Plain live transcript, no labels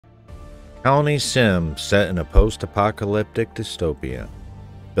Colony sim set in a post-apocalyptic dystopia.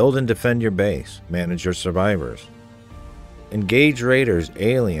 Build and defend your base. Manage your survivors. Engage raiders,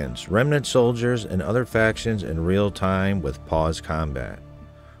 aliens, remnant soldiers, and other factions in real time with pause combat.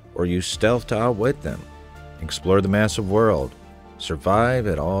 Or use stealth to outwit them. Explore the massive world. Survive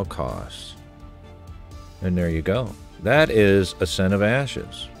at all costs. And there you go. That is Ascent of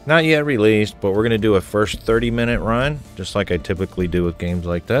Ashes. Not yet released, but we're going to do a first 30-minute run, just like I typically do with games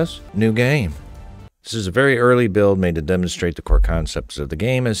like this. New game. This is a very early build made to demonstrate the core concepts of the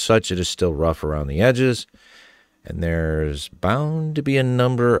game. As such, it is still rough around the edges, and there's bound to be a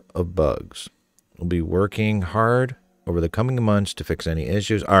number of bugs. We'll be working hard over the coming months to fix any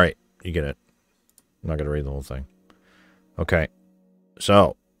issues. All right, you get it. I'm not going to read the whole thing. Okay,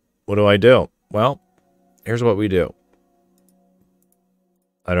 so what do I do? Well, here's what we do.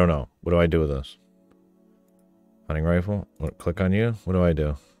 I don't know. What do I do with this? Hunting rifle? What, click on you? What do I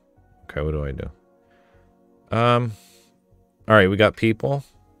do? Okay, what do I do? Alright, we got people.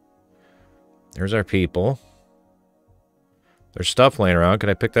 There's our people. There's stuff laying around. Can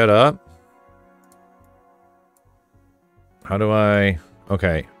I pick that up? How do I...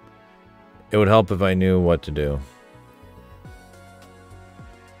 Okay. It would help if I knew what to do.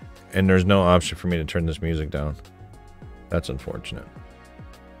 And there's no option for me to turn this music down. That's unfortunate.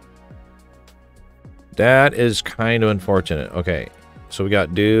 That is kind of unfortunate. Okay, so we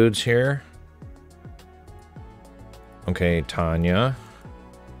got dudes here. Okay, Tanya.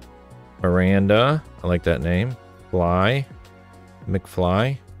 Miranda. I like that name. Fly.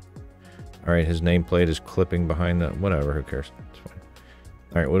 McFly. Alright, his nameplate is clipping behind the... Whatever, who cares? It's fine.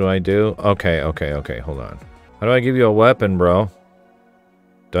 Alright, what do I do? Okay, hold on. How do I give you a weapon, bro?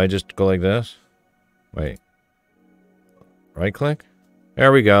 Do I just go like this? Wait. Right click?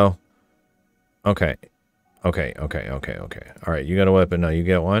 There we go. Okay. Alright, you got a weapon now. You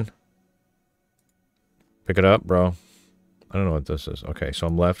get one? Pick it up, bro. I don't know what this is. Okay, so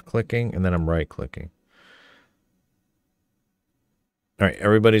I'm left clicking and then I'm right clicking. Alright,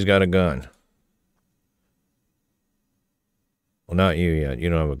 everybody's got a gun. Well, not you yet. You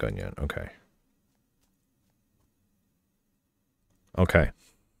don't have a gun yet. Okay. Okay.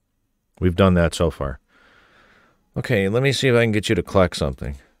 We've done that so far. Okay, let me see if I can get you to collect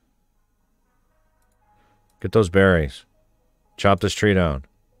something. Get those berries. Chop this tree down.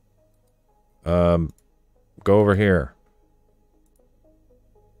 Go over here.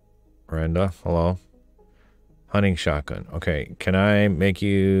 Miranda, hello. Hunting shotgun. Okay, can I make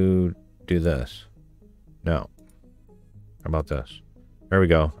you do this? No. How about this? There we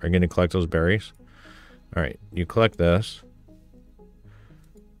go. Are you going to collect those berries? Alright, you collect this.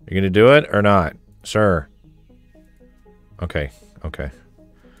 You going to do it or not? Sir. Okay.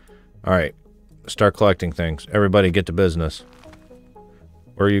 Alright. Start collecting things. Everybody get to business.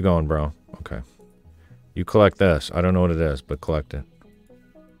 Where are you going, bro? Okay. You collect this. I don't know what it is, but collect it.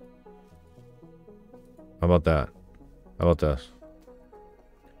 How about that? How about this?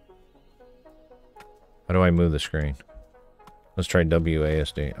 How do I move the screen? Let's try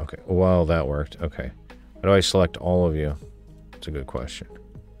WASD. Okay. Well, that worked. Okay. How do I select all of you? That's a good question.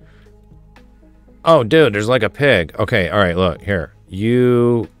 Oh, dude, there's like a pig. Okay, alright, look. Here.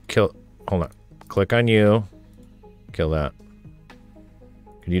 You kill... Hold on. Click on you. Kill that.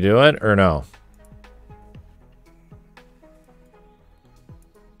 Can you do it or no?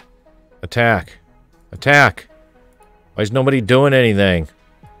 Attack. Attack. Why is nobody doing anything?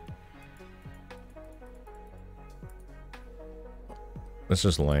 This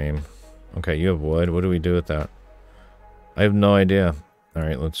is lame. Okay, you have wood. What do we do with that? I have no idea.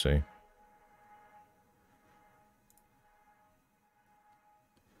 Alright, let's see.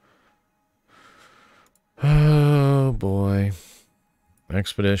 Oh, boy.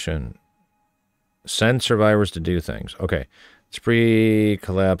 Expedition. Send survivors to do things. Okay. This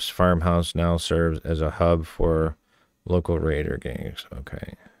pre-collapsed farmhouse now serves as a hub for local raider gangs.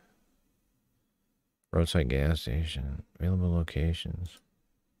 Okay. Roadside gas station. Available locations.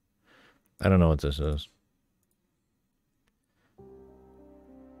 I don't know what this is.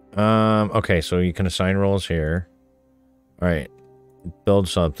 Okay, so you can assign roles here. Alright. Build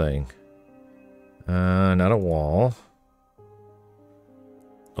something. Not a wall.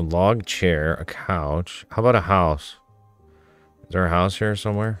 A log chair, a couch. How about a house? Is there a house here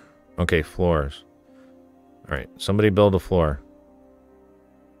somewhere? Okay, floors. Alright, somebody build a floor.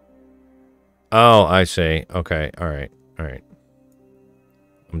 Oh, I see. Okay, alright.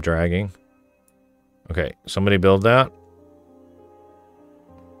 I'm dragging. Okay, somebody build that.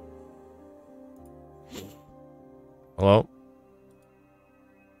 Hello?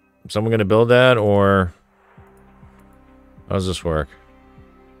 Someone gonna build that, or how does this work?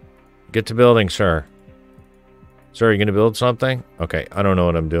 Get to building, sir. Sir, are you going to build something? Okay, I don't know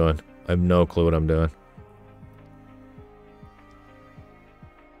what I'm doing. I have no clue what I'm doing.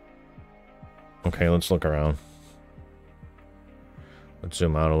 Okay, let's look around. Let's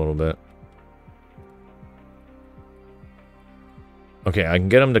zoom out a little bit. Okay, I can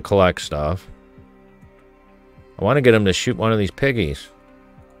get him to collect stuff. I want to get him to shoot one of these piggies.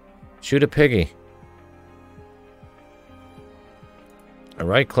 Shoot a piggy. I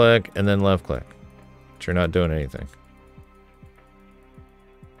right click and then left click. But you're not doing anything.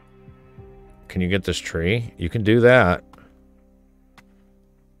 Can you get this tree? You can do that.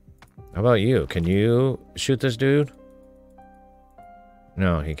 How about you? Can you shoot this dude?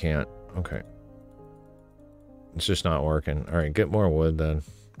 No, he can't. Okay. It's just not working. Alright, get more wood then.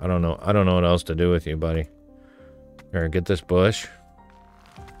 I don't know what else to do with you, buddy. Alright, get this bush.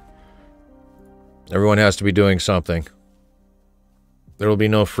 Everyone has to be doing something. There will be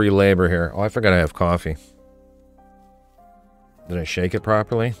no free labor here. Oh, I forgot I have coffee. Did I shake it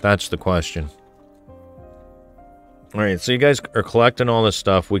properly? That's the question. Alright, so you guys are collecting all this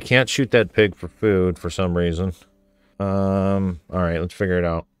stuff. We can't shoot that pig for food for some reason. Alright, let's figure it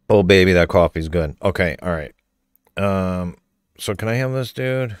out. Oh, baby, that coffee's good. Okay, alright. So can I have this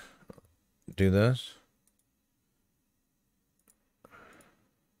dude do this?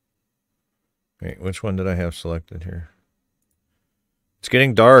 Wait, which one did I have selected here? It's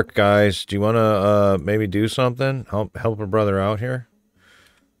getting dark, guys. Do you want to maybe do something? Help a brother out here?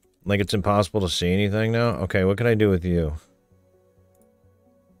 Like it's impossible to see anything now? Okay, what can I do with you?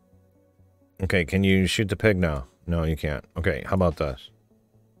 Okay, can you shoot the pig now? No, you can't. Okay, how about this?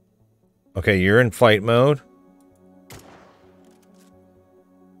 Okay, you're in fight mode.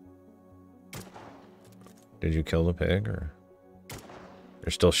 Did you kill the pig, or you're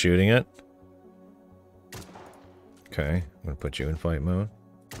still shooting it? Okay, I'm gonna put you in fight mode.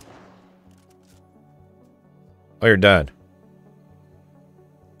 Oh, you're dead.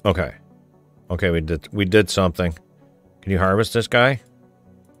 Okay. Okay, we did something. Can you harvest this guy?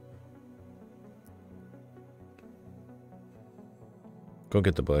 Go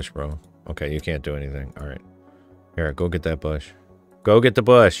get the bush, bro. Okay, you can't do anything. All right. Here, go get that bush. Go get the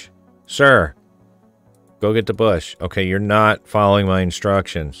bush. Sir. Go get the bush. Okay, you're not following my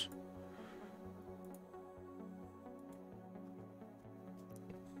instructions.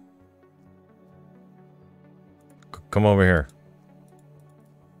 Come over here.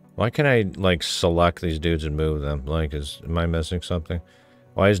 Why can't I, like, select these dudes and move them? Like, am I missing something?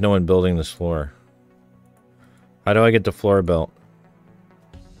 Why is no one building this floor? How do I get the floor built?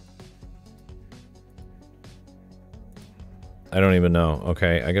 I don't even know.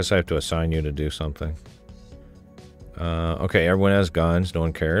 Okay, I guess I have to assign you to do something. Okay, everyone has guns. No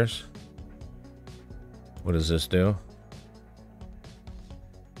one cares. What does this do?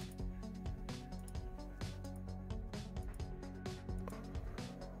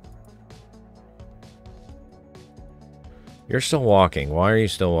 You're still walking. Why are you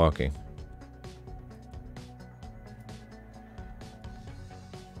still walking?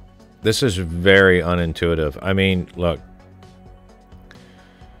 This is very unintuitive. I mean, look.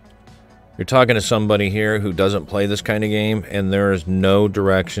 You're talking to somebody here who doesn't play this kind of game, and there is no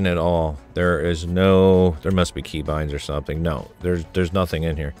direction at all. There must be keybinds or something. No, there's nothing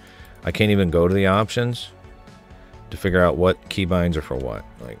in here. I can't even go to the options to figure out what keybinds are for what.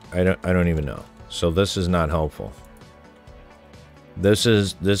 Like, I don't even know. So this is not helpful. This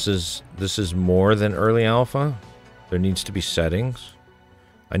is more than early alpha. There needs to be settings.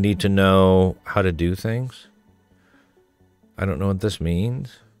 I need to know how to do things. I don't know what this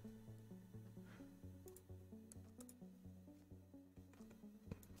means.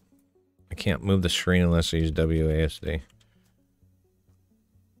 I can't move the screen unless I use WASD.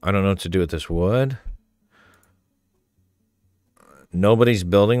 I don't know what to do with this wood. Nobody's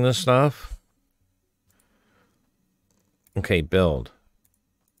building this stuff. Okay, build.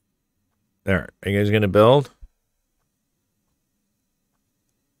 There. Are you guys going to build?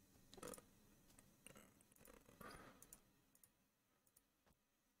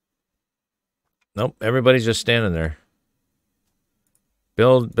 Nope. Everybody's just standing there.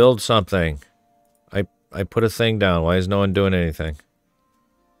 Build something. I put a thing down. Why is no one doing anything?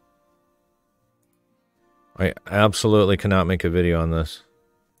 I absolutely cannot make a video on this.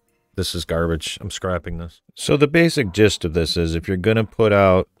 This is garbage. I'm scrapping this. So the basic gist of this is if you're going to put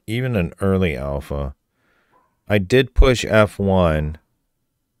out even an early alpha, I did push F1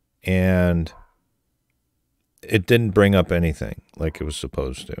 and it didn't bring up anything like it was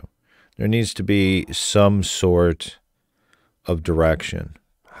supposed to. There needs to be some sort of direction.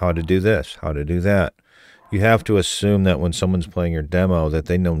 How to do this, how to do that. You have to assume that when someone's playing your demo that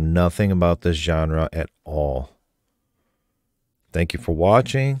they know nothing about this genre at all. Thank you for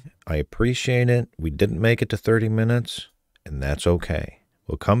watching. I appreciate it. We didn't make it to 30 minutes, and that's okay.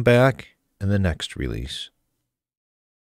 We'll come back in the next release.